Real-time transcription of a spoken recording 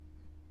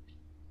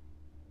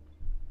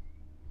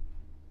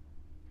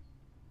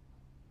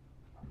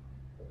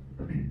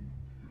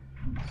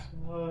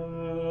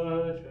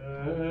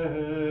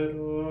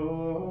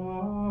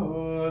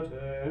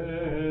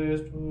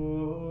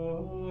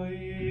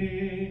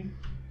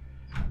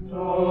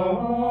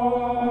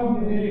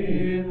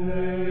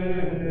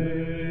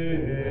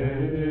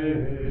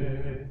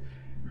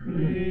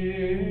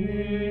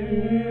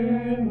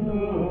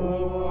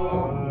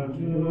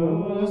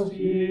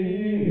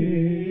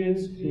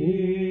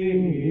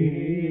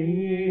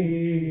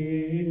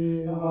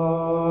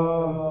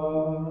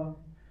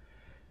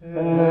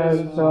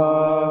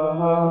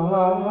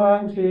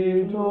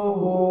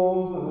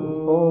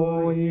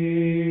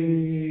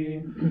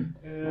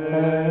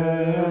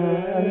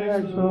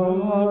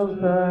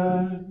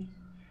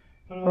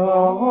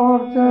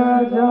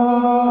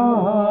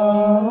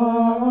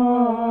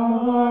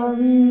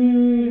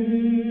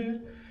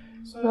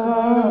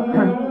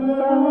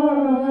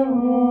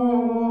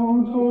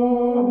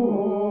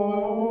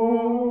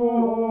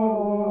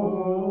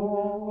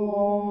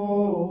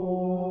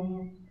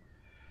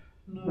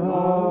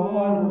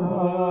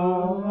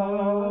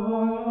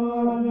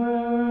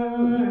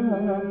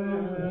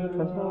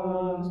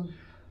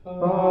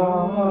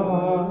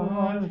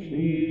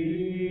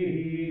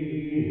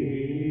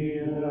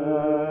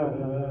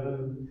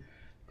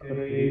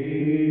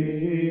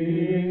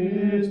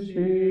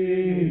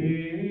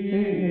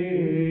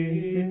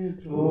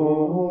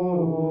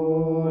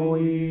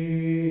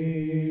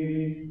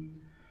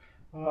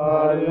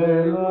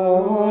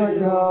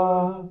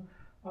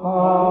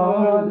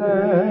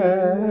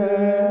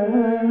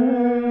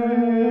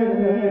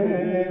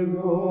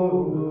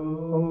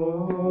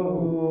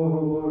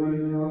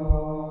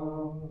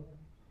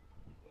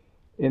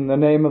In the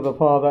name of the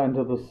Father, and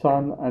of the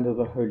Son, and of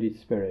the Holy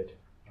Spirit.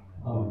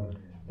 Amen.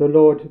 The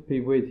Lord be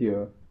with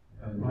you.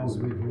 And also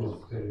with your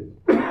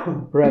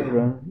spirit.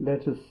 Brethren,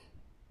 let us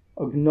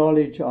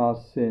acknowledge our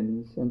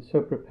sins and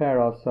so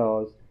prepare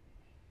ourselves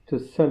to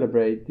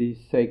celebrate these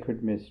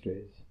sacred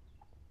mysteries.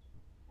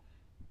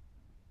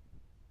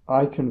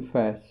 I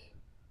confess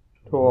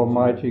to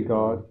Almighty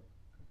God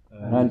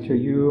and to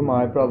you,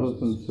 my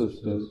brothers and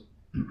sisters,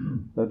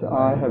 that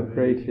I have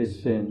greatly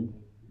sinned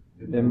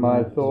in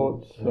my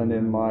thoughts and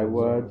in my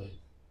words,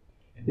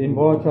 in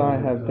what I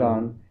have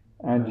done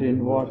and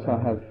in what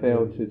I have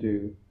failed to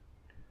do,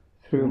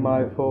 through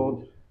my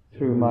fault,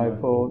 through my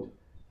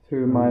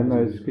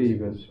most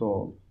grievous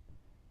fault.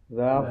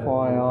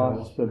 Therefore I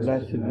ask the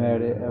Blessed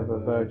Mary, ever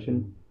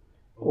Virgin,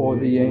 all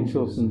the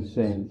angels and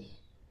saints,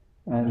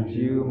 and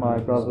you, my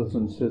brothers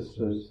and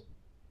sisters,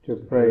 to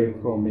pray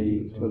for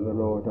me to the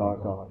Lord our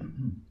God.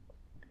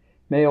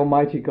 May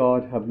Almighty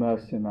God have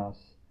mercy on us,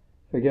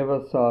 forgive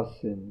us our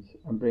sins,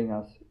 and bring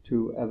us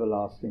to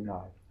everlasting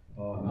life.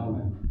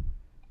 Amen.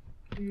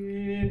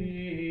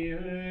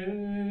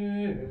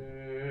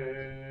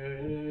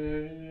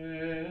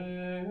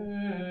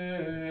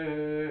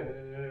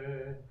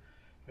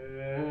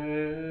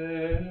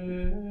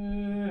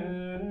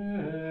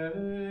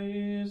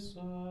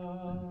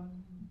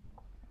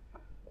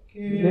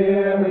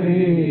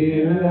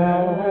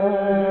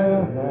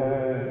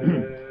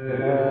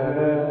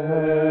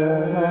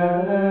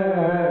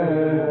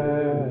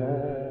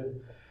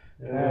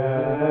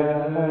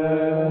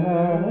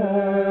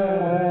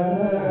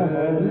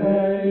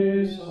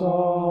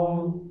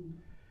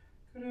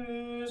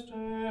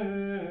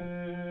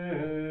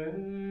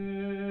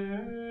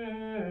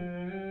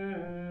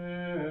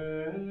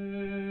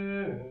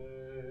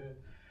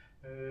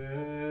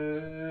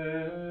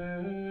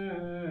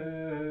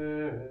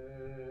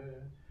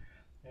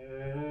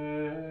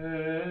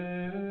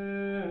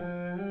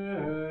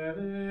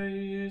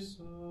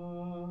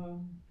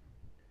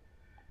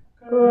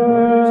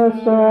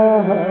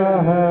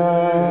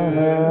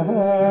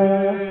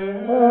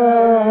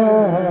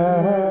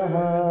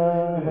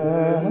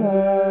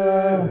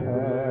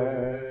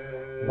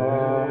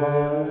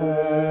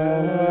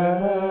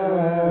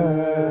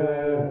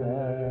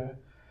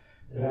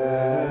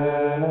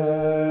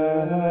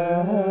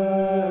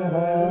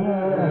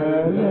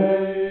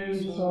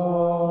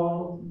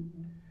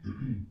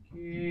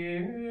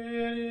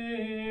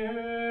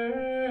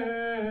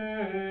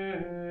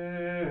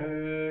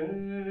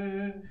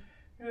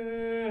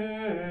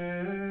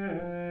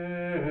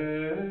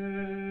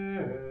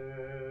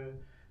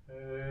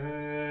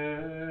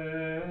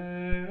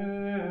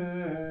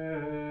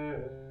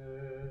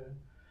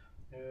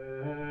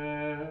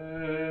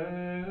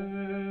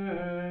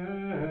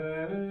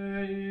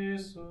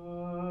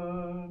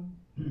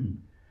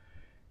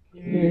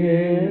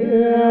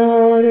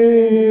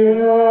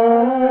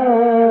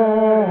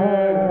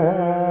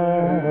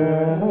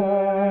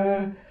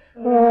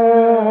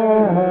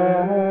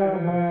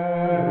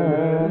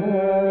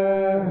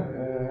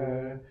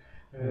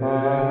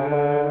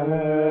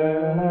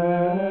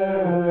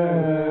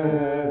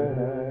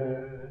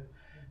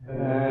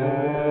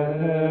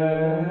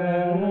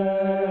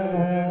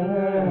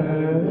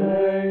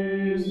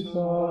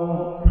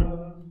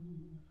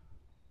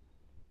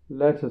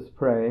 Let us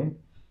pray.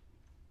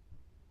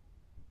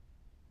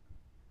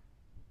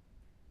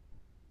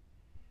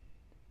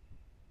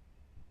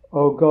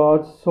 O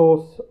God,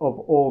 source of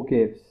all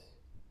gifts,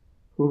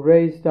 who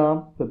raised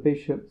up the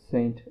Bishop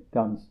St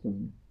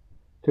Dunstan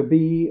to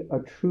be a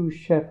true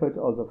shepherd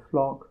of the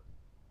flock,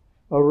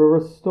 a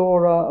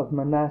restorer of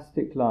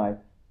monastic life,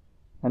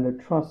 and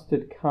a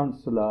trusted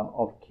counsellor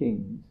of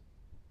kings,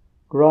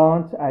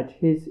 grant at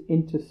his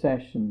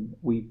intercession,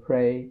 we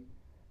pray,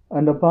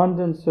 an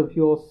abundance of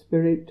your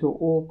Spirit to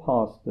all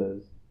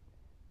pastors,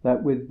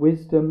 that with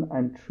wisdom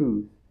and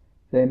truth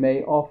they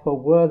may offer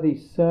worthy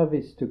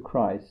service to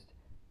Christ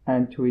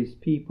and to his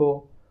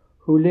people,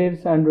 who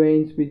lives and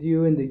reigns with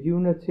you in the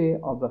unity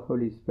of the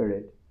Holy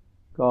Spirit,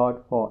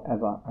 God for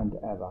ever and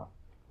ever.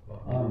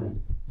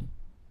 Amen.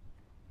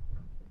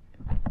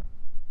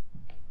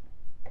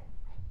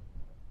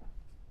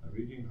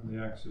 Reading from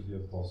the Acts of the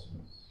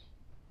Apostles.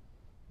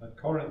 At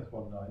Corinth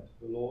one night,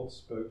 the Lord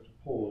spoke to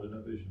Paul in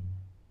a vision.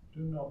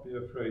 Do not be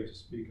afraid to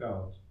speak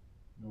out,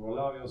 nor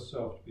allow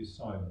yourself to be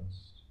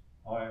silenced.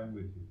 I am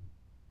with you.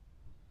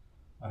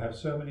 I have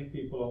so many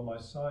people on my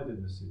side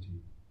in the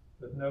city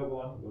that no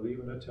one will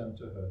even attempt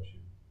to hurt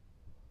you.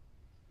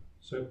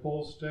 So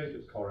Paul stayed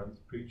at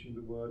Corinth, preaching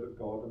the word of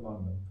God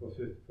among them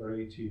for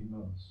 18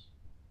 months.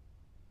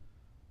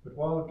 But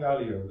while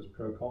Gallio was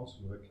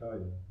proconsul of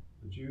Achaia,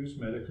 the Jews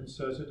made a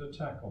concerted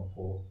attack on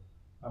Paul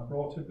and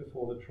brought him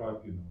before the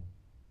tribunal.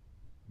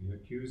 We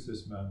accuse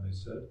this man, they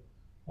said,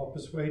 of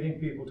persuading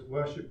people to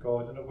worship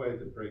God in a way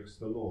that breaks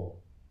the law.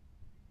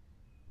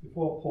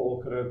 Before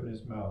Paul could open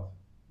his mouth,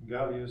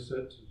 Gallio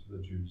said to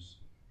the Jews,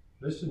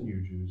 Listen, you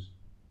Jews,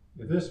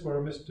 if this were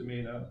a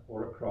misdemeanor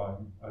or a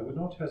crime, I would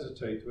not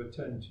hesitate to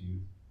attend to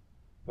you.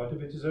 But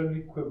if it is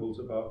only quibbles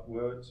about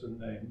words and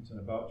names and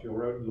about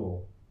your own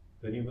law,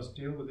 then you must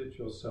deal with it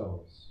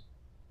yourselves.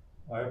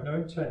 I have no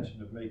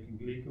intention of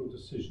making legal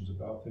decisions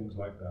about things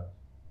like that.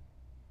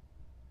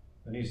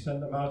 Then he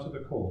sent them out of the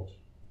court,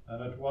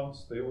 and at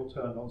once they all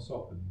turned on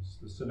Sosthenes,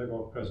 the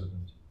synagogue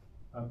president,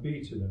 and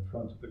beat him in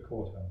front of the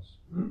courthouse.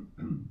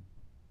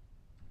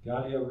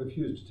 Gallio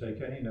refused to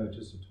take any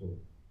notice at all.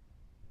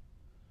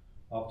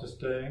 After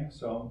staying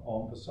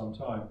on for some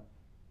time,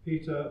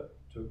 Peter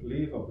took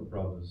leave of the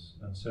brothers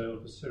and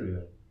sailed for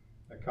Syria,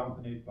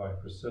 accompanied by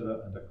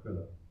Priscilla and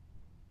Aquila.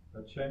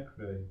 At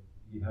Cenchreae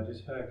he had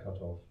his hair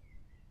cut off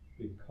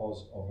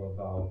because of a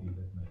vow he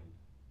had made.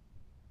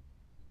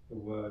 The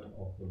word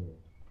of the Lord.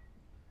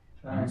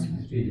 Thanks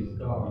be to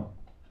God.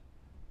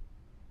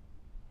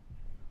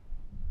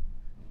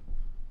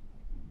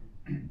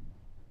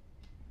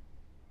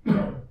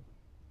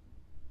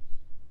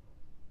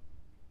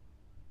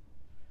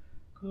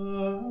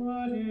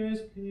 God is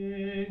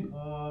King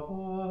of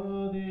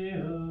all the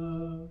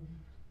earth.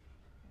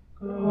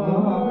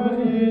 God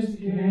is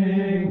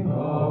King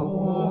of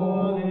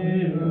all the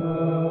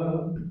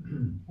earth.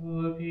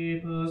 All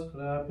peoples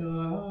clap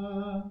your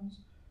hands,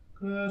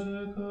 good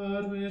to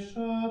good with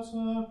shouts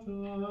of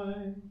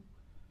joy.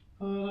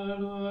 For the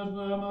Lord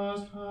the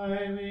Most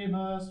High we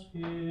must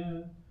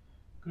fear,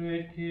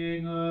 great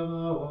King of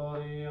all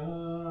the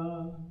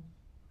earth.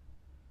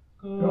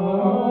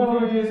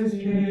 God is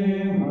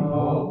King of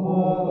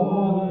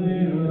all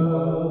the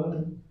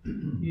earth.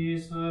 He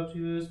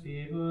subdues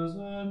peoples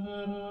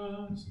under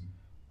us,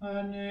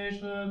 and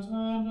nations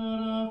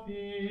under our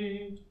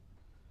feet.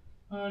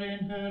 Our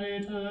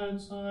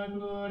inheritance, our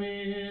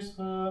glory is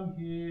from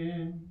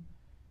him,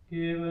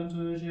 given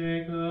to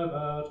Jacob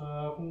out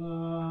of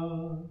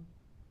love.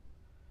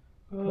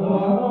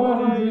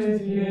 God is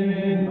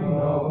King of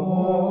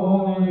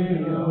all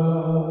the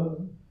earth.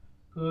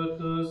 God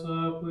goes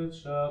up with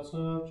shouts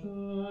of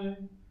joy.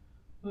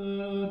 The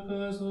Lord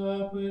goes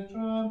up with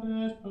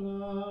trumpet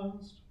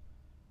blast.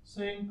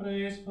 Sing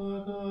praise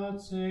for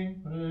God,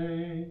 sing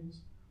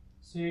praise.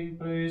 Sing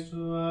praise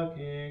to our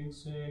King,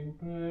 sing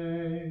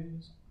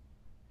praise.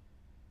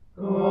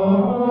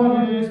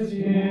 God is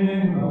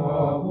King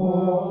of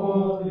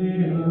all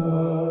the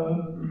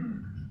earth.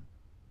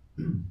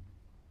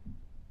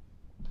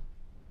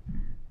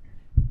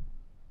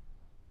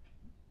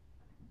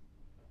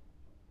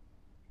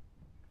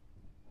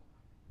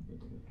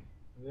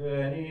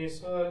 Veni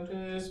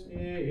Sancte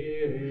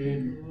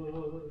Spiritus,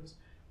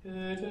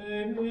 et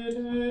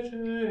emite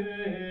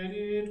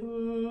Genitus,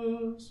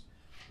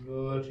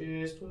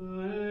 Locis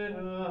Tuae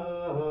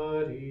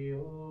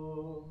radio.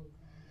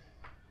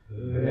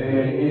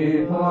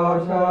 Veni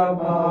pacem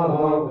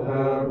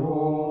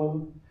pauperum,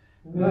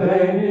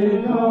 veni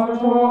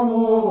pacem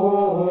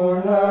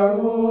onerum,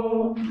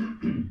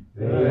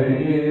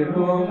 veni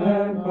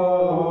lumen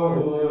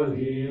cordium.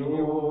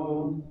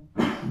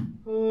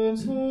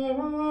 Consolatine,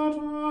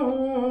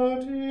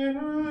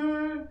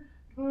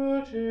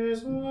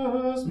 dulcis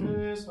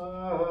hospes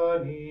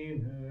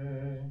anime,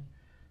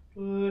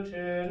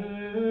 dulcere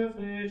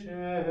refrigerium.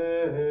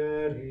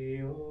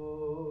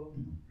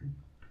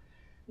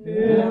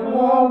 In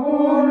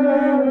amore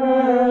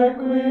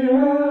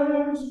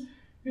requies,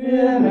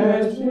 in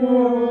exu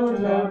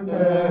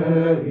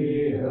temperies,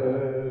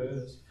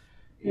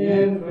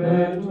 in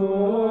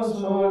fletus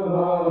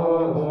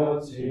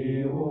salvatio.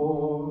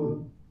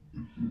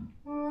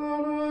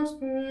 Alex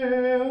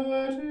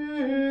beatissima,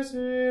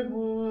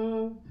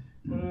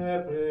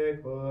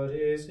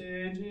 replicodis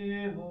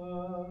intima,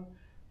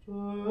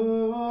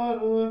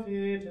 tuarum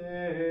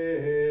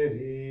fidelio.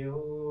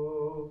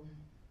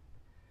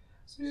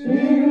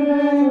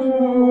 Signet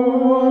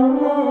tuum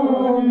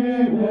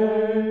nomine,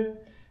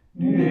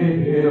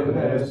 nihil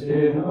est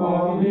in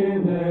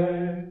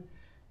homine,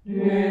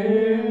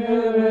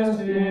 nihil est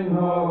in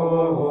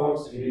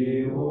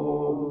oxium.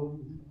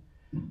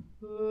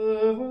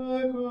 Leva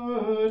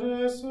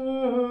codes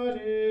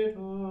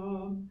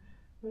aridum,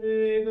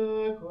 riga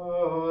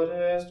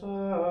codes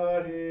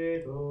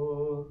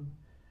aridum,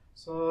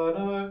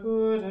 sana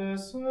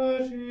codes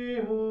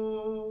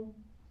sagium.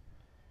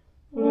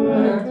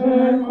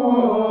 Lecte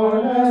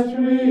codes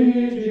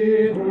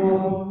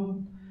frigidum,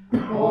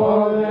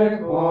 ove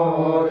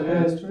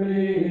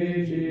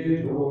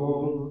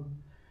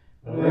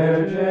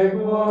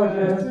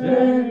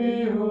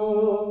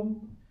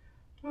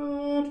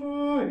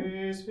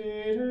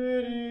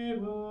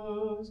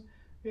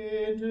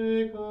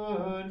inde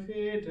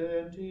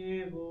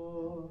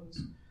confidentibus,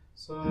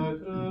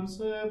 sacrum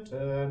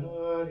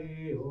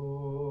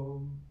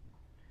septenarium.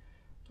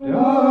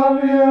 Da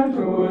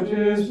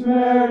virtutis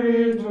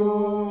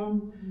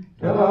meritum,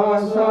 da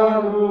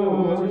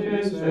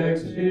salutis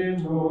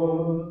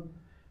exitum,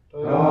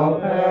 da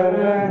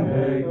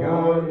perenne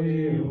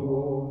gaudium.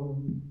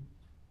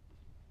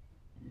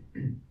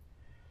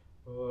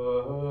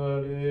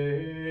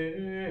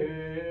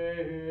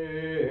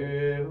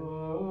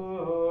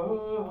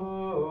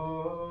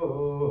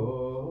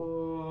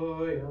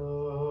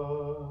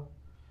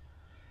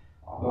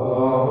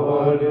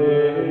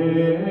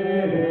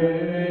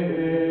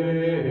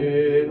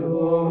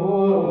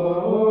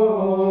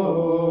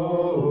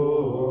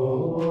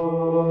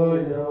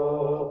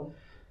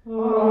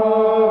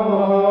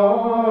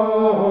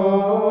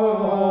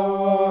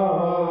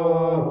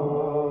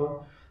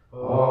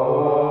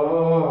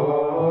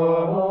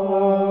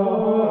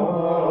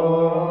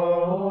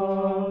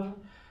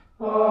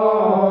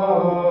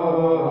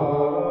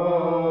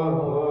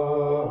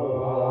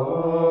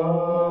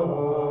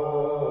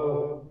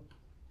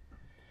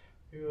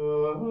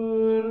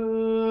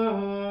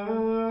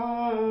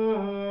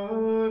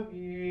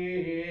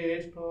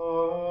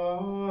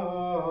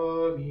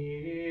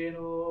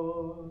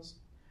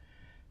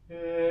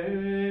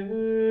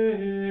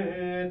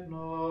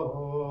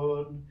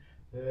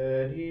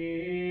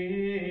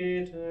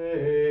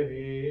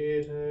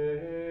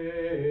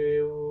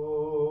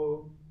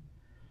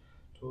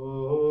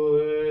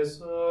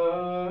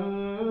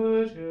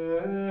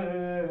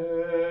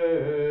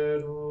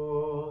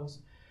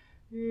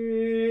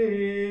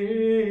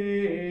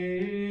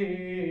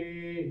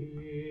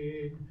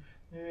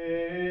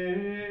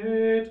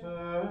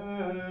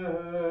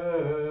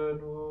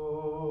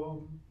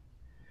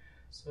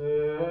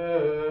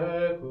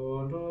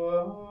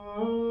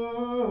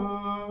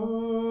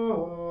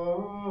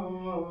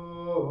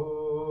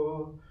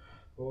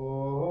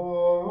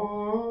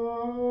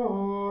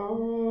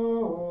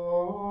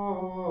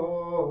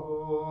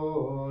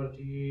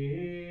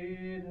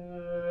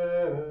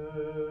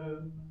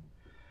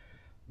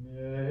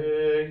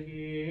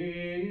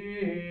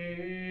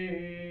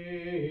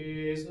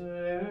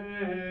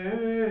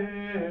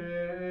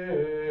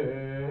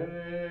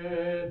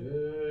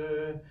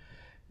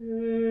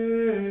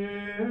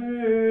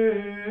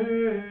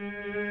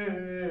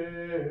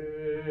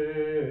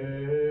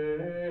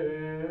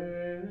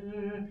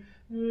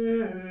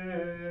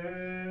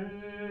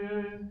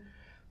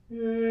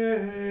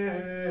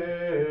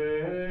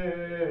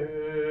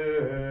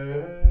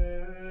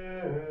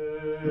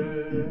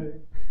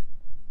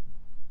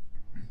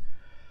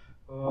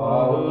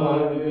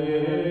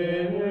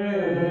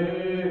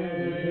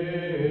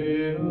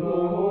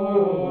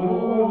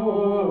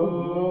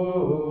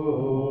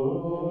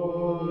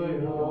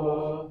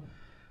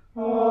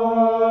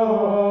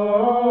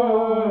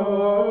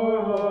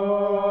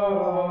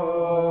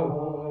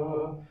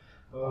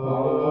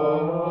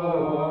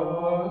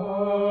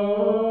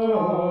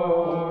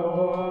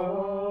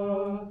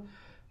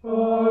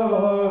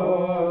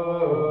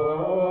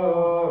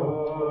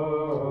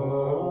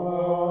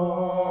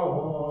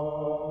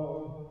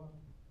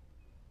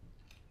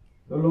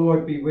 The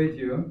Lord be with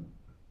you.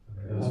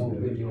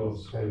 And with your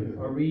spirit.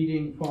 A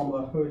reading from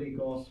the Holy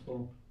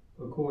Gospel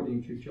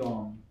according to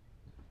John.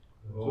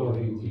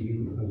 Glory to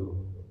you, O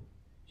Lord.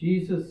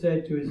 Jesus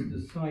said to his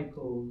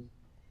disciples,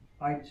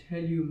 I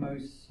tell you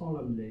most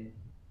solemnly,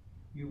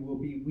 you will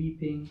be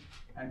weeping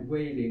and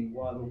wailing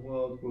while the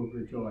world will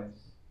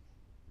rejoice.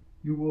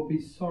 You will be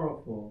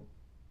sorrowful,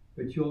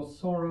 but your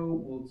sorrow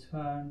will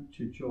turn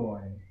to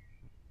joy.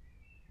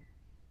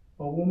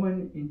 A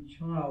woman in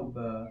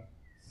childbirth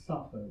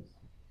suffers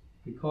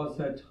because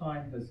her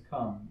time has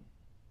come.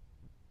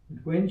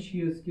 But when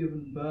she has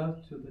given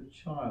birth to the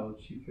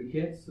child, she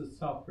forgets the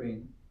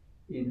suffering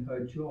in her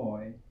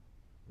joy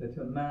that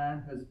a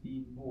man has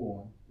been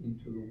born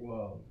into the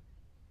world.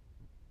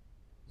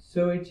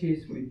 So it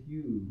is with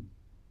you.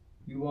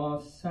 You are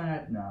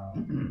sad now,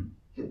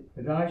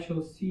 but I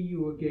shall see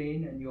you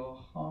again, and your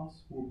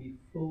hearts will be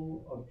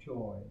full of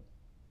joy.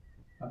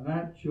 And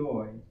that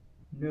joy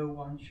no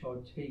one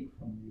shall take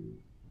from you.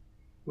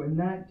 When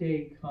that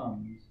day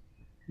comes,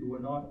 you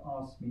will not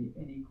ask me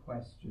any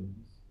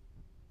questions.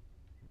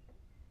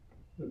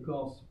 The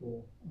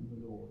Gospel of the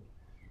Lord.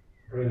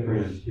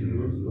 Praise to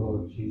you,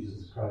 Lord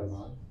Jesus Christ.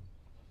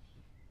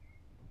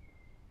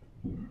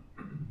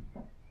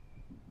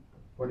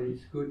 But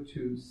it's good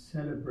to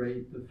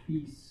celebrate the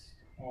feast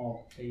of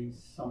a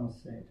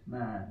Somerset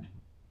man,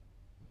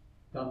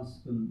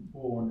 Dunstan,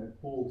 born at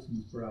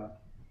Boltonsborough,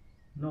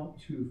 not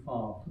too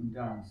far from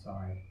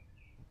Downside.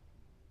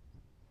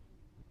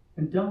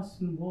 And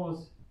Dunstan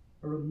was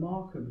a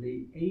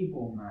remarkably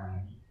able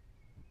man,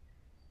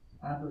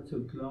 Abbot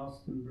of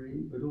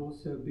Glastonbury, but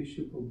also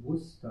Bishop of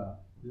Worcester,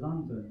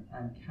 London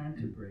and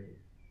Canterbury.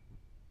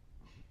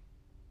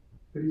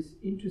 But it's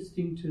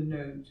interesting to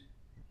note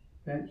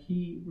that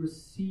he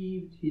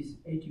received his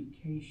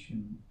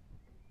education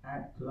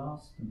at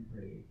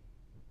Glastonbury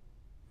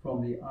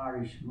from the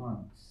Irish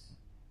monks.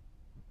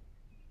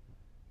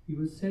 He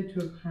was said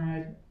to have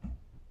had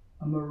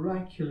a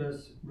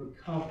miraculous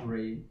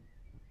recovery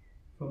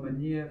from a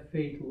near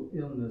fatal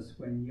illness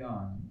when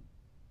young,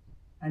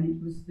 and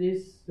it was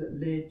this that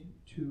led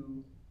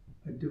to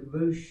a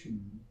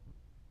devotion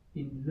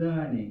in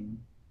learning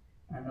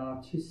and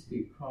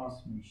artistic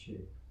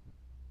craftsmanship.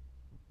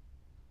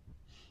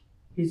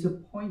 His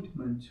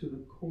appointment to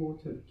the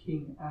court of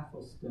King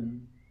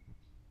Athelstan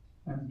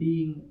and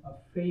being a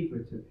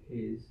favourite of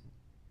his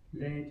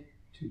led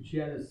to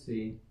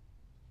jealousy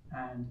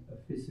and a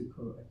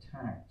physical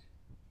attack.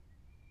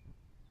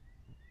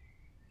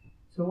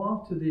 So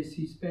after this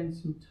he spent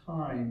some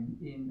time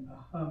in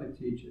a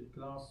hermitage at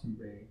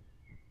Glastonbury,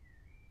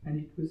 and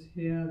it was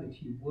here that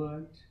he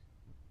worked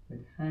at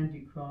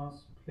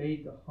handicrafts,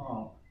 played the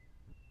harp,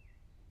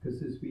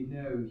 because as we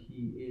know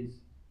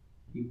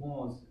he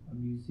was a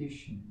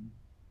musician,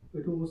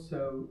 but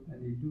also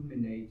an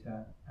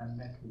illuminator and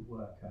metal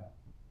worker.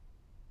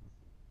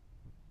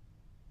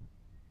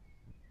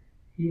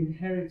 He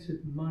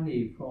inherited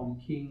money from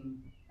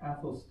King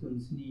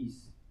Athelstan's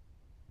niece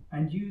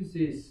and used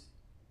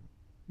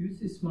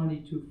this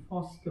money to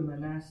foster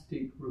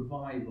monastic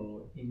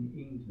revival in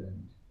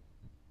England.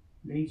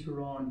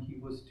 Later on, he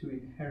was to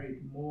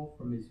inherit more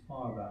from his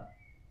father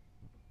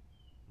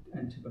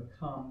and to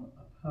become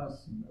a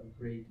person of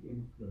great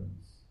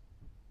influence.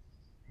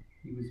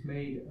 He was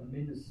made a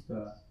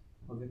minister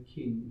of the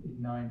king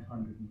in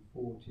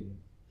 940.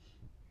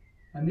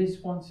 And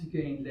this once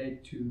again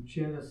led to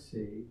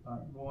jealousy,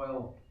 but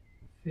royal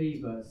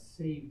favour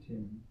saved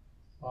him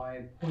by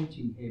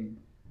appointing him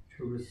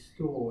to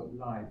restore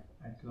life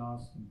at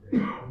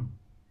Glastonbury.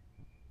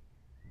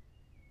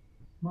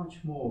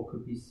 Much more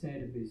could be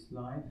said of his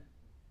life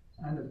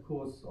and of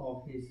course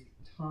of his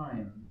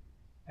time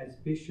as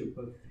Bishop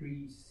of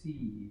 3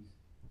 sees,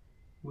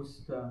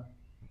 Worcester,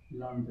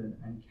 London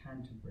and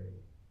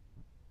Canterbury.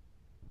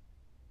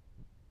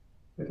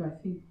 But I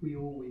think we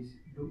always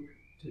look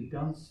to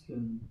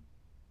Dunstan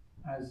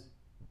as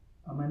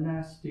a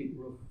monastic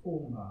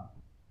reformer,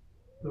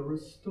 the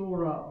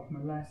restorer of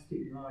monastic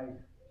life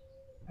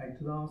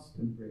at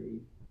Glastonbury,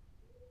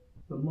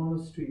 the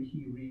monastery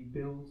he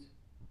rebuilt,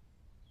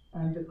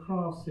 and the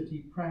crafts that he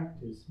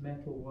practiced: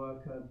 metal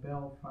worker,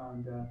 bell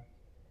founder,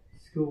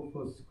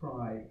 skillful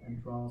scribe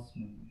and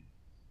draftsman.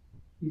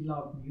 He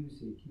loved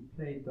music, he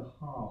played the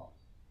harp,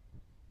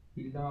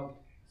 he loved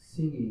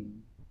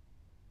singing.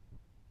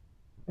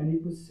 And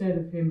it was said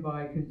of him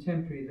by a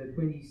contemporary that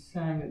when he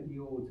sang at the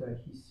altar,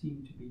 he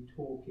seemed to be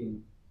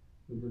talking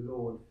with the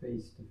Lord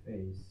face to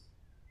face.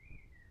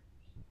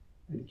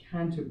 At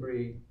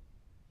Canterbury,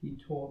 he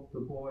taught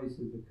the boys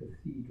of the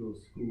cathedral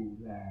school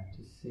there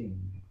to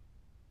sing.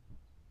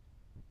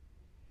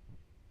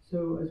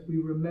 So as we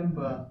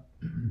remember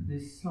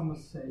this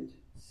Somerset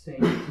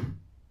saint,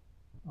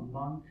 a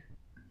monk,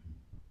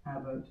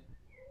 abbot,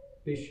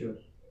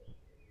 bishop,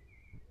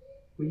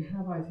 we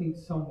have, I think,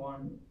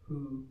 someone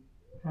who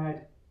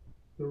had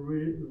the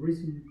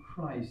risen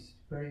Christ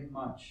very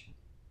much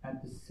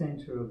at the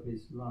centre of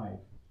his life,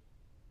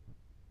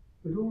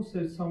 but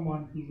also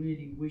someone who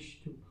really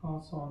wished to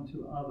pass on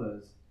to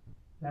others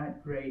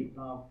that great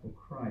love for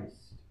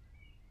Christ,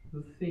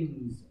 the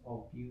things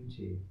of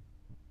beauty.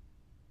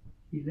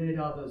 He led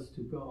others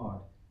to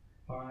God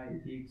by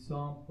the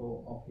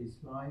example of his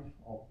life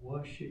of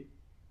worship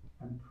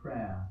and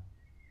prayer,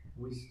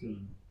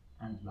 wisdom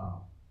and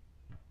love.